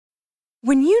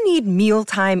When you need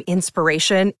mealtime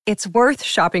inspiration, it's worth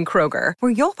shopping Kroger,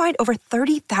 where you'll find over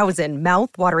 30,000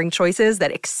 mouth-watering choices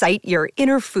that excite your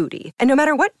inner foodie. And no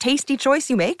matter what tasty choice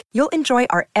you make, you'll enjoy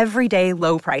our everyday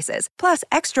low prices, plus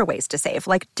extra ways to save,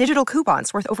 like digital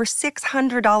coupons worth over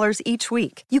 $600 each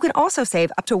week. You can also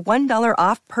save up to $1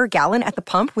 off per gallon at the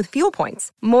pump with fuel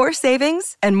points. More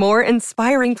savings and more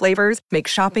inspiring flavors make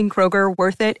shopping Kroger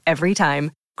worth it every time.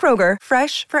 Kroger,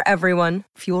 fresh for everyone.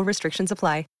 Fuel restrictions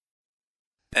apply.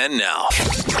 And now,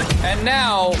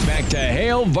 back to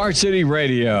Hail Varsity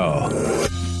Radio.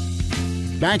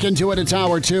 Back into it, it's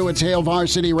Hour 2. It's Hail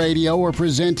Varsity Radio. We're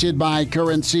presented by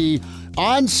Currency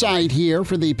on site here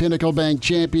for the Pinnacle Bank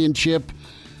Championship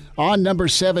on number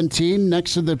 17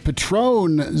 next to the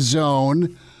Patron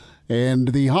Zone. And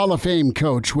the Hall of Fame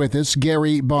coach with us,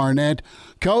 Gary Barnett.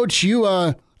 Coach, you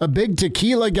a big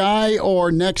tequila guy,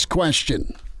 or next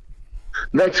question?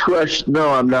 Next question.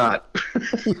 No, I'm not.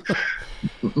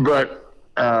 But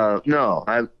no,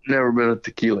 I've never been a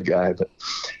tequila guy,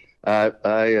 but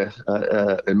I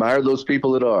admire those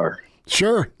people that are.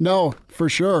 Sure. No, for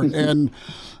sure. And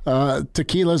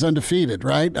tequila's undefeated,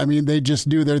 right? I mean, they just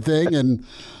do their thing and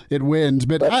it wins.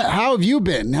 But how have you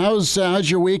been? How's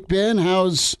your week been?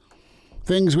 How's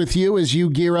things with you as you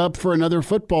gear up for another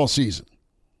football season?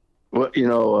 Well,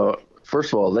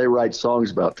 first of all, they write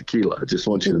songs about tequila. I just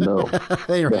want you to know.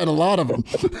 They write a lot of them.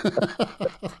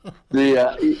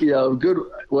 Good.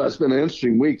 Well, it's been an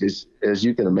interesting week, as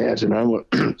you can imagine. I'm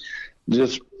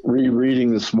just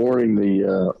rereading this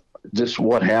morning just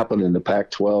what happened in the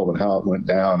Pac-12 and how it went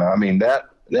down. I mean, that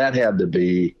had to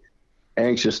be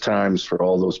anxious times for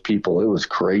all those people. It was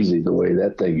crazy the way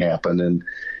that thing happened, and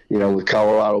with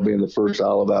Colorado being the first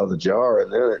olive out of the jar,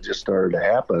 and then it just started to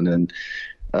happen. And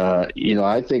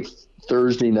I think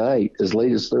Thursday night, as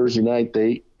late as Thursday night,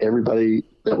 everybody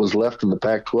that was left in the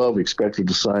Pac-12 expected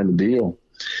to sign a deal.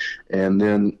 And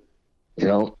then,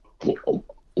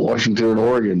 Washington and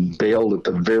Oregon bailed at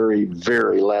the very,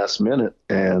 very last minute,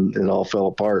 and it all fell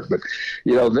apart. But,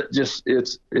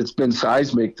 it's been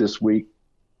seismic this week,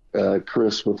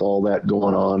 Chris, with all that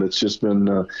going on. It's just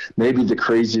been maybe the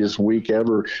craziest week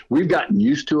ever. We've gotten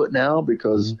used to it now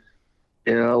because,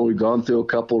 we've gone through a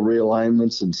couple of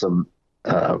realignments and some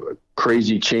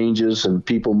crazy changes and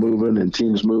people moving and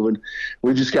teams moving.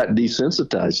 We just got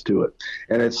desensitized to it.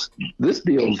 And this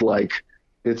deal's like,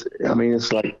 it's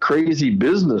like crazy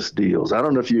business deals. I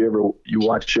don't know if you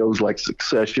watch shows like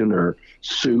Succession or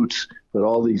Suits, but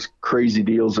all these crazy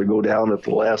deals that go down at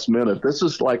the last minute. This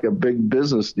is like a big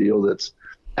business deal that's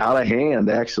out of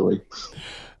hand, actually.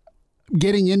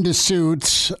 Getting into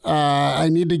Suits, I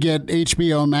need to get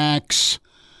HBO Max.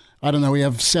 I don't know, we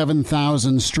have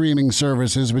 7,000 streaming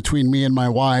services between me and my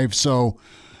wife, so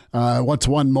what's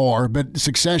one more? But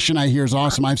Succession, I hear, is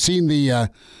awesome. I've seen the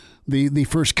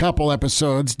first couple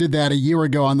episodes, did that a year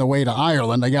ago on the way to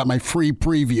Ireland. I got my free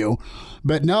preview.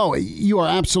 But no, you are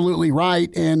absolutely right.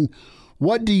 And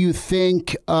what do you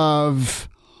think of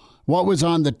what was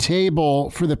on the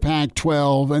table for the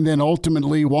Pac-12 and then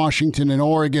ultimately Washington and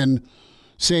Oregon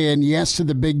saying yes to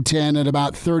the Big Ten at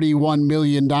about $31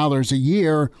 million a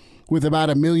year, with about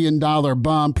 $1 million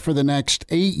bump for the next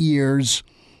 8 years,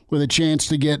 with a chance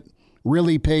to get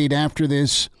really paid after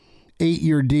this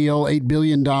 8-year deal, $8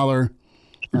 billion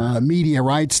media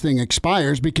rights thing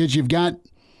expires, because you've got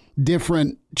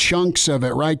different chunks of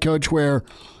it, right, Coach, where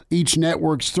each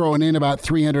network's throwing in about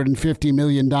 $350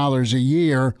 million a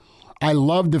year. I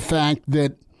love the fact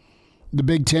that the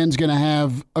Big Ten's going to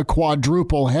have a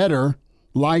quadruple header,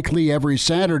 likely every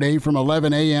Saturday from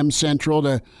 11 a.m. Central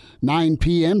to 9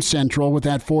 p.m. Central, with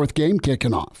that fourth game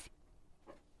kicking off.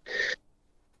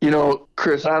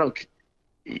 Chris, I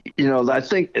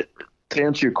think to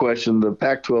answer your question, the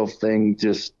Pac-12 thing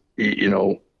just,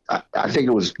 I think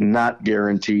it was not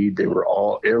guaranteed.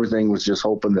 Everything was just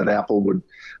hoping that Apple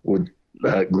would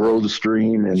grow the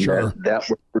stream and sure, that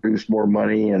would produce more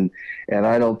money. And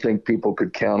I don't think people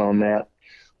could count on that.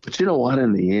 But you know what?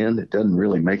 In the end, it doesn't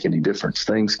really make any difference.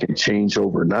 Things can change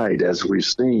overnight, as we've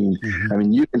seen. Mm-hmm. I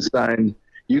mean, you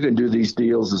can do these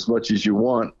deals as much as you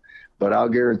want, but I'll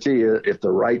guarantee you, if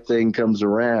the right thing comes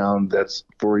around that's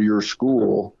for your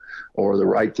school or the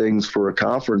right things for a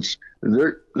conference,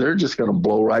 they're just going to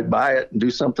blow right by it and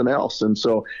do something else. And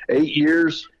so 8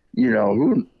 years,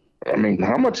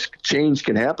 how much change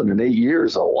can happen in 8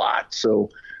 years? A lot. So,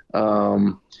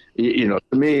 to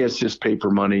me, it's just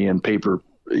paper money and paper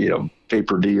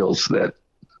deals that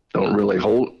don't really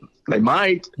hold. They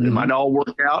might all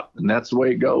work out, and that's the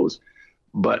way it goes.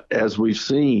 But as we've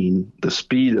seen, the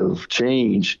speed of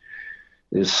change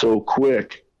is so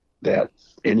quick that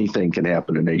anything can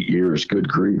happen in 8 years. Good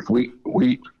grief.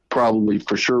 We probably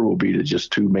for sure will be to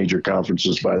just 2 major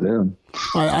conferences by then.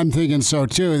 I'm thinking so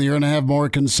too. You're going to have more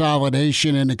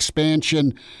consolidation and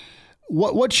expansion.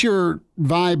 What's your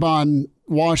vibe on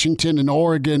Washington and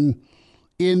Oregon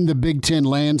in the Big Ten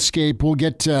landscape? We'll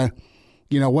get to,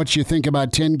 what you think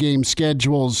about 10-game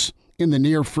schedules in the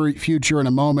near future in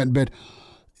a moment, but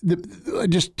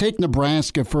just take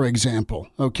Nebraska, for example,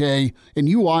 okay? And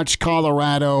you watch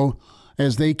Colorado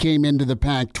as they came into the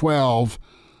Pac-12.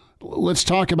 Let's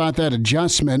talk about that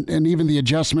adjustment and even the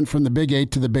adjustment from the Big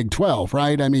 8 to the Big 12,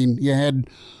 right? I mean, you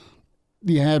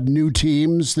have new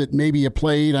teams that maybe you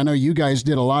played. I know you guys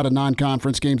did a lot of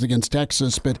non-conference games against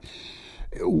Texas, but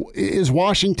is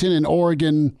Washington and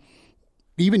Oregon,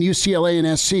 even UCLA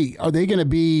and SC, are they going to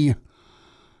be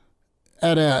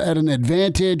at an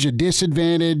advantage, a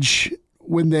disadvantage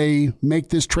when they make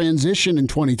this transition in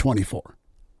 2024?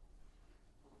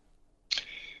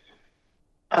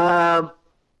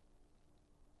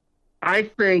 I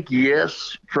think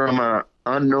yes, from an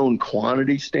unknown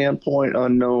quantity standpoint,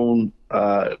 no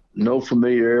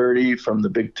familiarity from the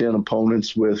Big Ten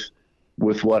opponents with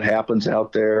what happens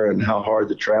out there and how hard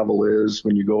the travel is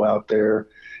when you go out there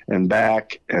and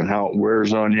back and how it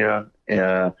wears on you.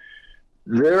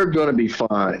 They're going to be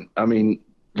fine. I mean,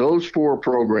 those 4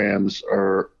 programs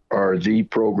are the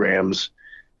programs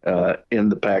in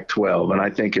the Pac-12, and I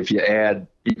think if you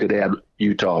could add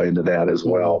Utah into that as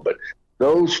well. But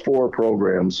those 4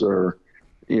 programs are,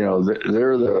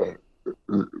 they're the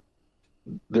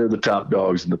top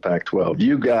dogs in the Pac-12.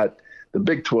 You got the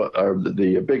Big 12 or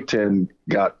the Big Ten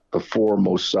got the 4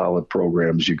 most solid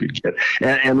programs you could get,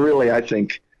 and really, I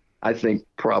think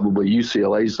probably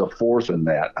UCLA is the 4th in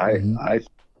that. I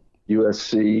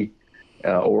USC,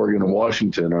 Oregon, and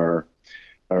Washington are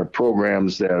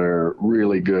programs that are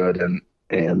really good and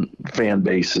fan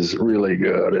base is really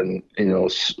good and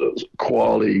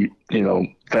quality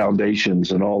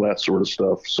foundations and all that sort of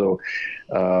stuff. So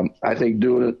I think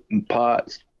doing it in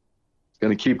pots is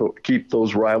going to keep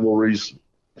those rivalries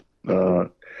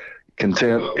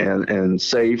content and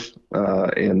safe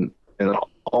and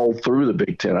all through the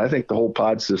Big Ten. I think the whole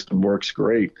pod system works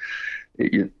great.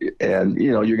 You're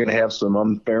going to have some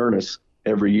unfairness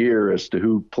every year as to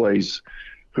who plays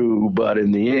who, but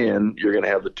in the end, you're going to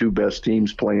have the 2 best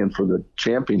teams playing for the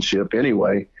championship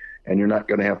anyway, and you're not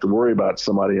going to have to worry about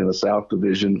somebody in the South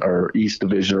Division or East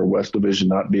Division or West Division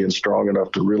not being strong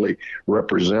enough to really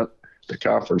represent the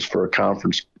conference for a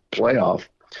conference playoff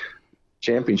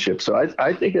championship. So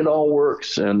I think it all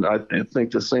works, and I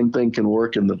think the same thing can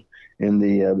work in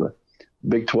the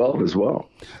Big 12 as well.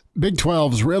 Big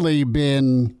 12's really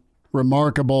been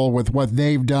remarkable with what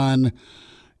they've done.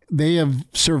 They have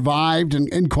survived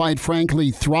and quite frankly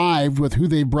thrived with who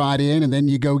they brought in, and then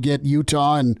you go get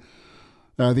Utah and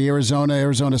the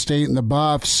Arizona State and the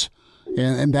Buffs,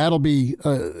 and that'll be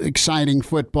exciting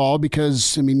football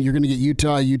because, I mean, you're going to get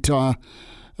Utah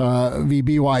v.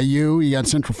 BYU. You got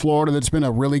Central Florida that's been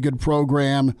a really good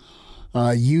program.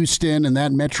 Houston and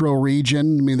that metro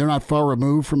region, I mean, they're not far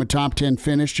removed from a top 10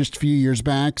 finish just a few years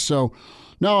back. So,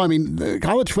 no, I mean,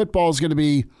 college football is going to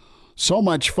be so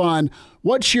much fun.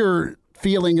 What's your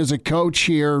feeling as a coach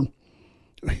here?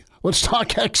 Let's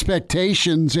talk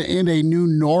expectations in a new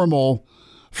normal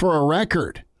for a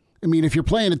record. I mean, if you're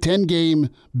playing a 10-game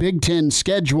Big Ten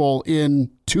schedule in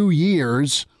 2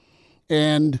 years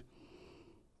and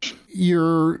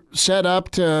you're set up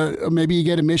to maybe you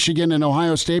get a Michigan and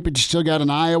Ohio State, but you still got an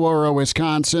Iowa or a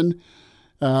Wisconsin,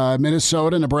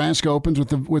 Minnesota, Nebraska opens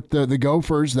with the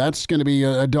Gophers. That's going to be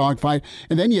a dogfight.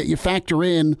 And then you factor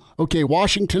in, okay,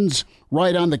 Washington's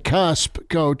right on the cusp,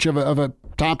 Coach, of a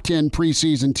top 10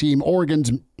 preseason team.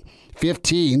 Oregon's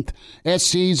 15th.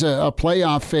 SC's a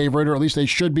playoff favorite, or at least they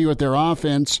should be with their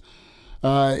offense.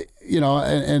 And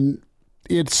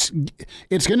it's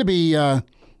going to be a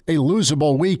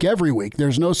losable week every week.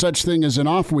 There's no such thing as an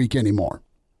off week anymore.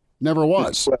 Never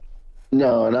was.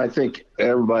 No, and I think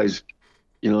everybody's,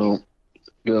 you're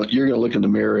going to look in the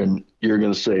mirror and you're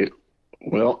going to say,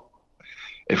 well,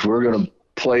 if we're going to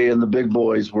play in the big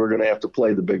boys, we're going to have to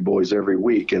play the big boys every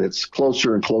week. And it's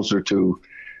closer and closer to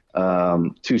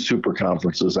 2 super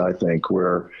conferences, I think,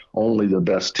 where only the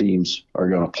best teams are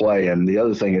going to play. And the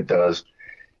other thing it does,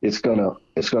 it's going to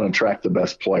attract the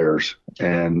best players,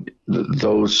 and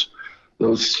those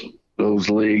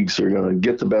leagues are going to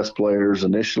get the best players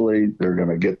initially. They're going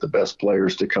to get the best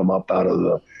players to come up out of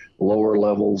the lower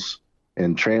levels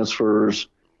and transfers.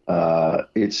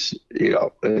 It's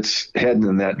heading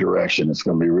in that direction. It's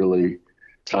going to be really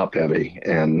top heavy,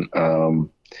 and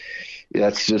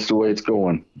that's just the way it's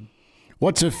going.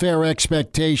 What's a fair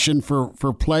expectation for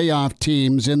playoff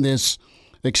teams in this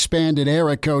expanded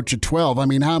era coach of 12. I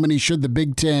mean, how many should the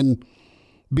Big Ten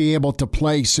be able to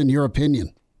place, in your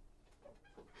opinion?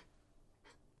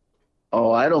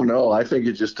 Oh, I don't know. I think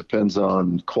it just depends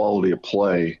on quality of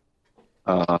play.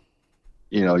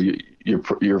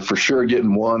 You're for sure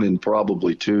getting one and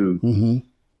probably two.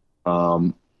 Mm-hmm.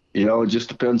 It just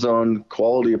depends on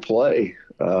quality of play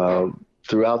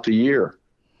throughout the year.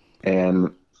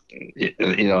 And,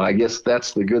 I guess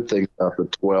that's the good thing about the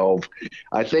 12.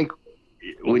 I think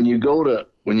as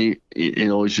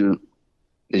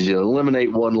you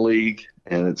eliminate one league,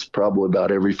 and it's probably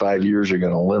about every 5 years you're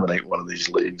going to eliminate one of these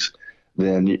leagues,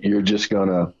 then you're just going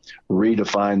to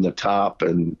redefine the top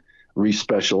and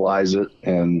respecialize it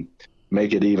and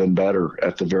make it even better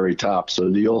at the very top. So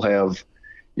you'll have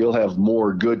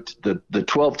more good. The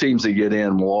 12 teams that get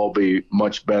in will all be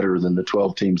much better than the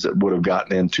 12 teams that would have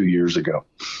gotten in 2 years ago.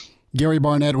 Gary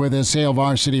Barnett with us, Hail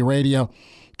Varsity Radio.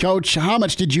 Coach, how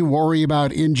much did you worry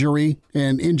about injury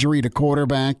to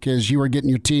quarterback as you were getting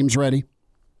your teams ready?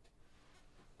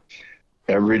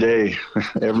 Every day,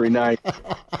 every night.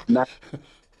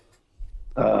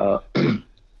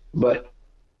 But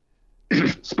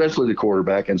especially the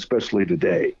quarterback, and especially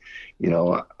today,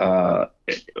 my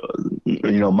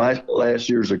last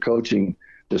years of coaching,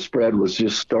 the spread was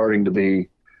just starting to be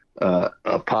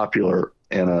popular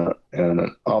and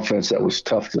an offense that was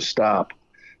tough to stop.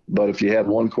 But if you have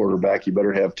one quarterback, you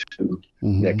better have two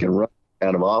that can run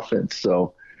out of offense.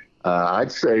 So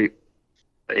I'd say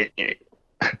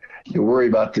you worry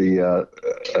about the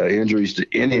injuries to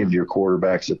any of your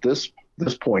quarterbacks at this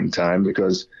point in time,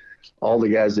 because all the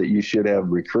guys that you should have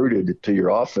recruited to your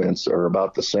offense are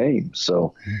about the same.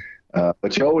 So,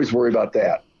 but you always worry about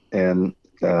that. And,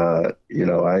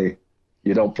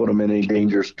 you don't put them in any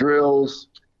dangerous drills.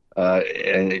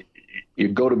 And you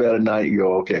go to bed at night, you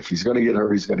go, okay, if he's going to get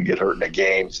hurt, he's going to get hurt in a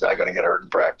game. He's not going to get hurt in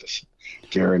practice.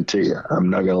 Guarantee you. I'm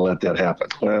not going to let that happen.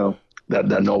 Well, that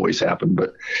doesn't always happen,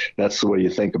 but that's the way you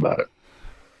think about it.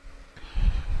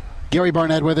 Gary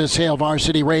Barnett with us, Hail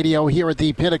Varsity Radio, here at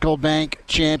the Pinnacle Bank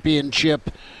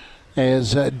Championship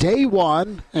as day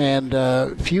one, and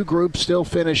a few groups still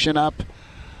finishing up.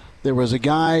 There was a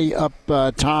guy up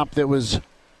top that was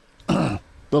a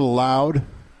little loud,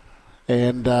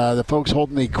 and the folks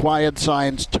holding the quiet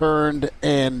signs turned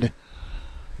and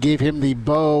gave him the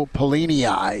Bo Pelini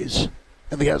eyes.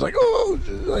 And the guy's like, oh,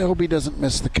 I hope he doesn't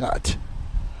miss the cut.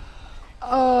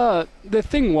 The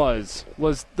thing was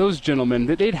those gentlemen,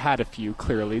 they'd had a few,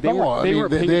 clearly. They were paying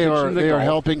attention to the They are golf.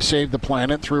 helping save the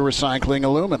planet through recycling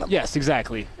aluminum. Yes,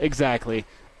 exactly.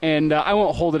 And I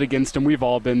won't hold it against them. We've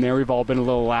all been there. We've all been a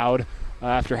little loud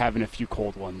after having a few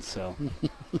cold ones. So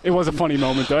it was a funny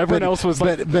moment, though. Everyone else was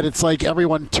like... But it's like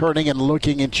everyone turning and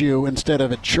looking at you instead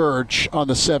of at church on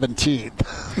the 17th.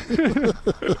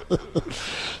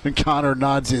 And Connor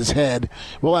nods his head.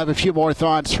 We'll have a few more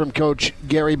thoughts from Coach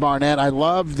Gary Barnett. I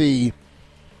love the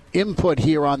input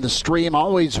here on the stream.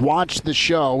 Always watch the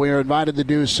show. We are invited to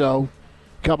do so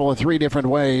a couple of three different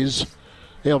ways.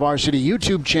 Hail Varsity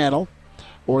YouTube channel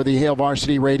or the Hail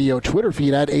Varsity Radio Twitter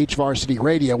feed at HVarsity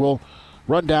Radio. We'll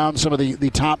run down some of the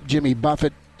top Jimmy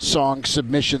Buffett song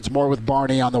submissions. More with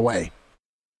Barney on the way.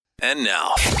 And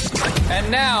now,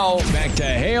 back to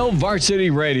Hail Varsity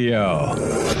Radio.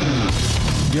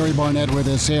 Gary Barnett with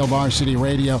us, Hail Varsity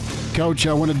Radio. Coach,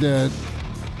 I wanted to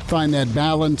find that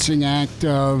balancing act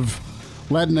of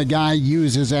letting a guy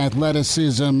use his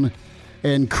athleticism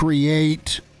and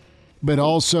create, but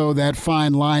also that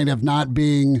fine line of not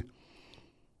being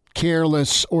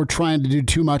careless or trying to do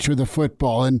too much with the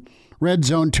football. And red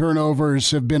zone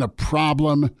turnovers have been a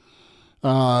problem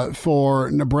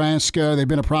for Nebraska. They've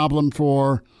been a problem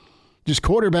for just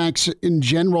quarterbacks in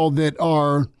general that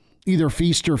are either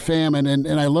feast or famine. And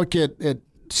I look at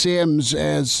Sims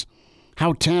as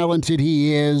how talented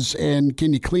he is, and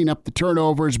can you clean up the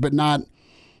turnovers but not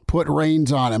put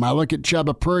reins on him. I look at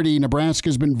Chubba Purdy.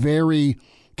 Nebraska's been very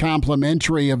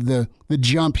complimentary of the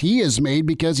jump he has made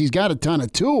because he's got a ton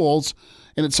of tools,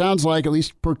 and it sounds like, at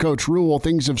least per Coach Rule,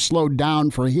 things have slowed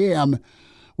down for him,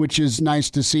 which is nice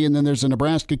to see. And then there's a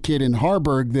Nebraska kid in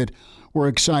Harburg that we're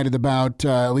excited about,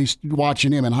 at least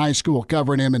watching him in high school,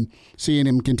 covering him and seeing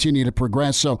him continue to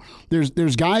progress. So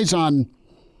there's guys in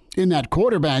that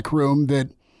quarterback room that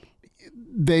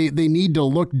they need to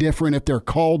look different if they're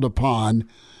called upon.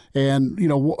 And,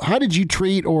 how did you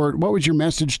treat, or what was your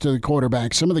message to the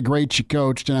quarterback? Some of the greats you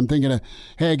coached, and I'm thinking of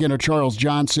Hagan or Charles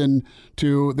Johnson,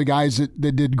 to the guys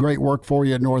that did great work for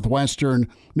you at Northwestern,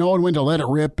 knowing when to let it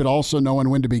rip, but also knowing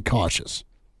when to be cautious.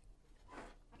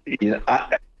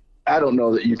 I don't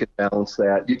know that you can balance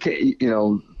that. You can't,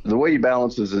 the way you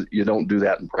balance is that you don't do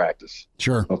that in practice.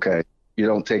 Sure. Okay.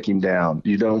 take him down.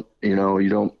 You've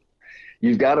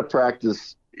got to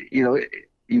practice,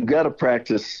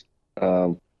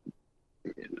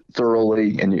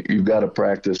 thoroughly, and you've got to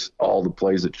practice all the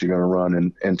plays that you're going to run.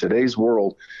 And in today's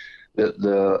world,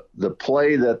 the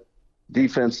play that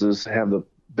defenses have the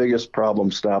biggest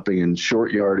problem stopping in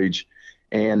short yardage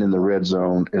and in the red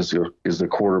zone is the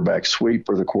quarterback sweep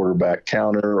or the quarterback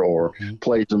counter or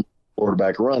plays and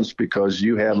quarterback runs, because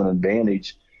you have an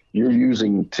advantage. You're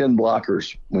using 10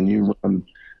 blockers when you run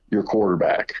your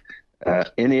quarterback.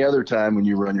 Any other time when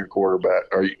you run your quarterback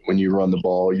or when you run the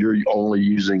ball, you're only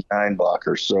using 9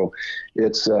 blockers. So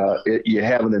you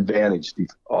have an advantage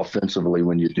offensively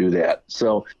when you do that.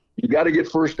 So you got to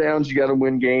get first downs. You got to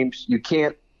win games. You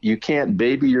can't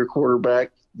baby your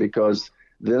quarterback, because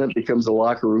then it becomes a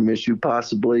locker room issue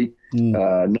possibly.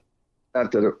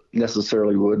 Not that it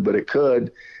necessarily would, but it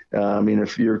could.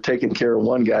 If you're taking care of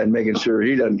one guy and making sure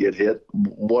he doesn't get hit,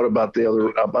 what about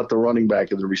the running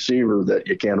back and the receiver that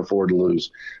you can't afford to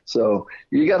lose? So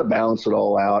you got to balance it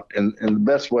all out. And the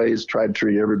best way is try to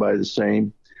treat everybody the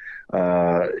same.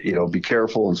 Be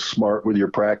careful and smart with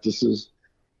your practices.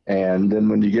 And then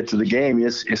when you get to the game, you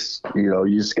just got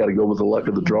to go with the luck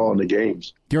of the draw in the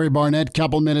games. Gary Barnett,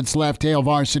 couple minutes left. Hail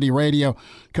Varsity Radio.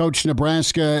 Coach,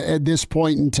 Nebraska at this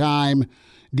point in time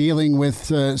dealing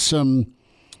with some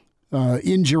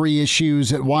injury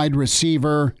issues at wide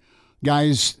receiver.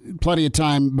 Guys, plenty of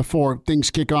time before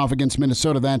things kick off against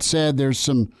Minnesota. That said, there's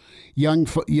some young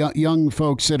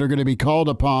folks that are going to be called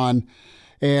upon.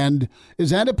 And is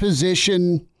that a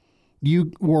position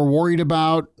you were worried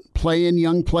about, playing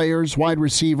young players, wide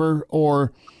receiver,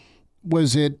 or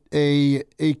was it a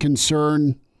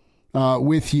concern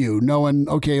with you, knowing,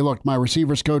 okay, look, my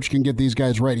receivers coach can get these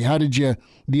guys ready? How did you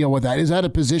deal with that? Is that a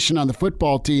position on the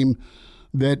football team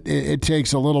that it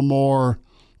takes a little more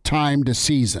time to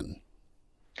season?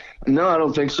 No, I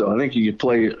don't think so. I think you could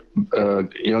play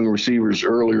young receivers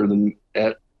earlier than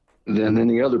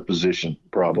any other position,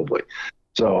 probably.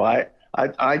 So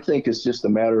I think it's just a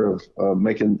matter of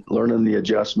learning the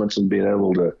adjustments and being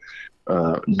able to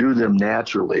do them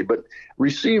naturally. But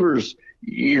receivers,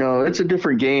 it's a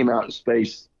different game out in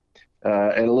space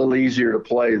and a little easier to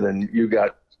play than you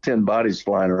got 10 bodies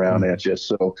flying around at you.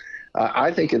 So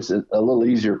I think it's a little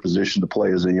easier position to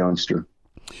play as a youngster.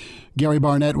 Gary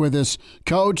Barnett with us.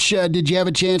 Coach, did you have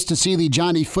a chance to see the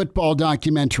Johnny Football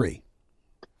documentary?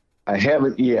 I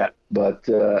haven't yet, but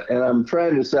and I'm trying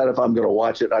to decide if I'm going to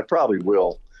watch it. I probably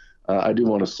will. I do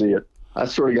want to see it. I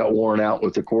sort of got worn out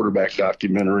with the quarterback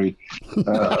documentary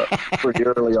pretty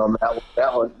early on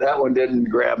that one. That one didn't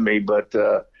grab me, but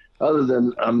other than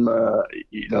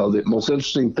the most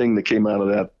interesting thing that came out of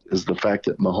that is the fact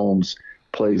that Mahomes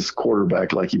plays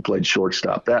quarterback like he played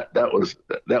shortstop. That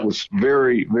was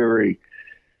very, very,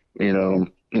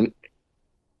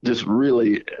 just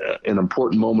really an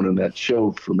important moment in that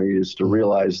show for me, is to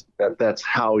realize that that's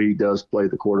how he does play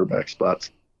the quarterback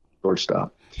spots,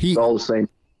 shortstop. It's all the same.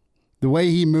 The way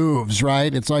he moves,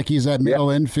 right? It's like he's that middle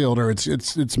infielder.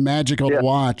 It's magical to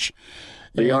watch.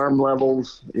 The arm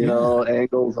levels,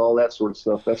 angles, all that sort of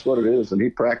stuff. That's what it is, and he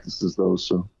practices those.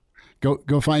 So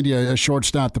go find you a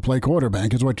shortstop to play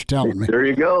quarterback is what you're telling me. There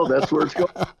you go. That's where it's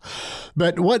going.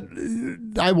 But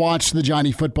I watched the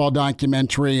Johnny Football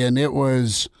documentary, and it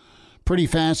was pretty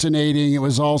fascinating. It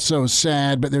was also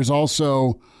sad, but there's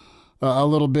also a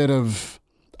little bit of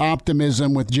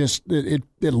optimism with just it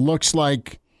looks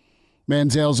like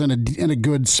Manziel's in a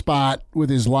good spot with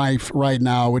his life right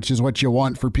now, which is what you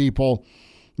want for people.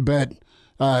 But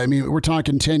we're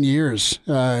talking 10 years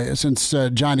since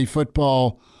Johnny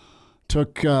Football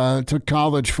took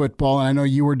college football, and I know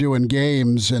you were doing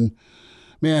games. And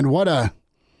man, what a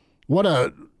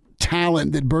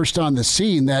talent that burst on the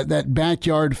scene! That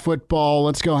backyard football.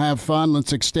 Let's go have fun.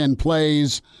 Let's extend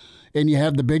plays, and you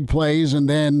have the big plays. And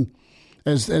then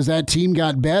as that team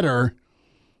got better,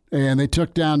 and they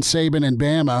took down Saban and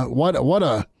Bama, what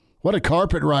a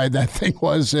carpet ride that thing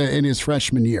was in his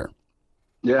freshman year.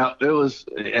 Yeah, it was,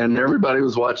 and everybody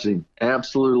was watching.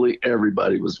 Absolutely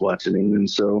everybody was watching him. And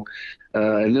so,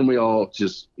 and then we all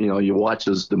just, you watch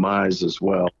his demise as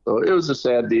well. So it was a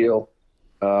sad deal.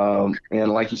 And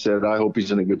like you said, I hope he's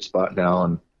in a good spot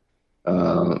now.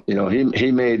 And,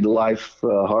 he made life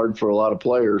hard for a lot of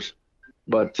players,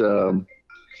 but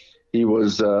he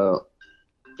was,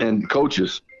 and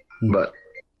coaches, but,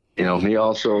 he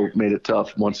also made it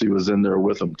tough once he was in there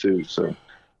with them too. So.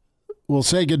 We'll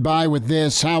say goodbye with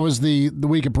this. How has the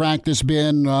week of practice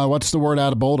been? What's the word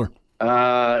out of Boulder?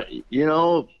 Right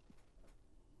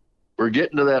we're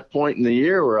getting to that point in the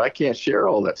year where I can't share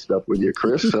all that stuff with you,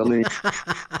 Chris. I mean,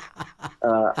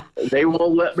 they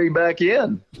won't let me back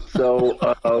in. So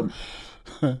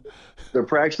they're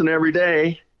practicing every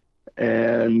day,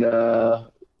 and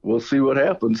we'll see what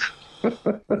happens.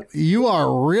 You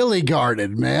are really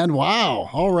guarded, man.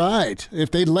 Wow. All right. If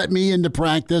they'd let me into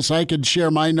practice, I could share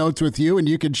my notes with you, and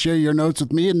you could share your notes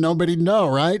with me, and nobody'd know,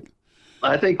 right?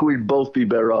 I think we'd both be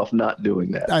better off not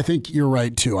doing that. I think you're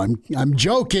right, too. I'm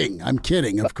joking. I'm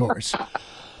kidding, of course.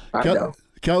 I know.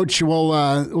 Coach,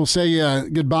 we'll say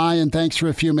goodbye, and thanks for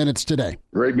a few minutes today.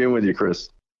 Great being with you, Chris.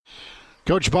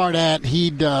 Coach Barnett,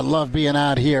 he'd love being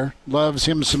out here. Loves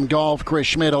him some golf. Chris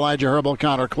Schmidt, Elijah Herbal,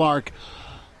 Connor Clark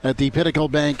at the Pinnacle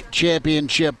Bank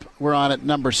Championship. We're on at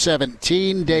number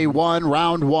 17, day 1,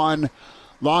 round 1.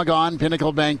 Log on,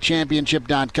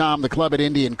 pinnaclebankchampionship.com, the club at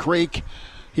Indian Creek.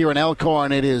 Here in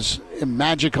Elkhorn, it is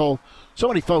magical. So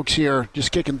many folks here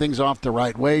just kicking things off the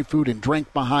right way. Food and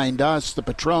drink behind us. The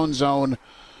Patron Zone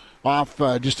off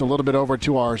just a little bit over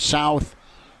to our south.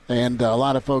 And a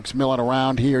lot of folks milling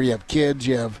around here. You have kids,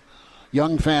 you have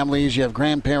young families, you have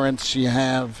grandparents, you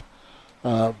have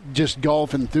just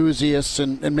golf enthusiasts,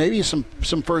 and maybe some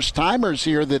first-timers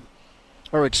here that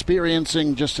are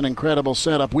experiencing just an incredible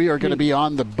setup. We are going to be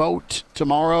on the boat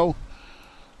tomorrow.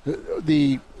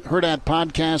 The Hurrdat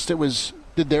podcast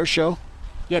did their show.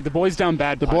 Yeah, the Boys Down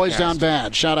Bad podcast. The Boys Down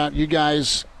Bad. Shout out, you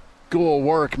guys. Cool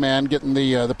work, man, getting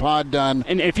the pod done.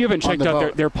 And if you haven't checked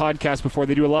out their podcast before,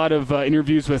 they do a lot of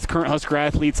interviews with current Husker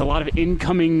athletes, a lot of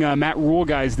incoming Matt Rule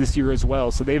guys this year as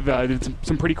well. So they've did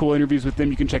some pretty cool interviews with them.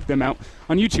 You can check them out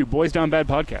on YouTube, Boys Down Bad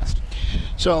podcast.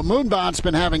 So Moonbot's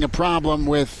been having a problem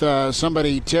with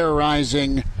somebody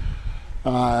terrorizing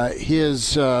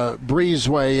his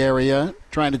breezeway area,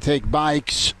 trying to take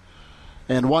bikes.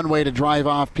 And one way to drive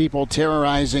off people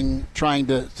terrorizing, trying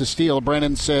to steal.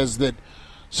 Brennan says that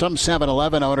some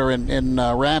 7-Eleven owner in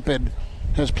Rapid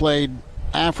has played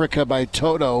Africa by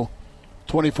Toto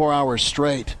 24 hours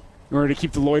straight. In order to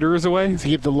keep the loiterers away? To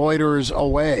keep the loiterers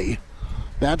away.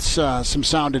 That's some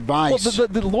sound advice. Well,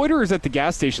 the loiterers at the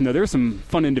gas station, though, there's some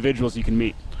fun individuals you can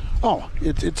meet. Oh,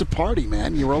 it's a party,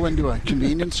 man. You roll into a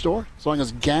convenience store, as long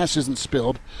as gas isn't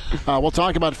spilled. We'll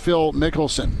talk about Phil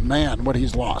Mickelson. Man, what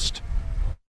he's lost.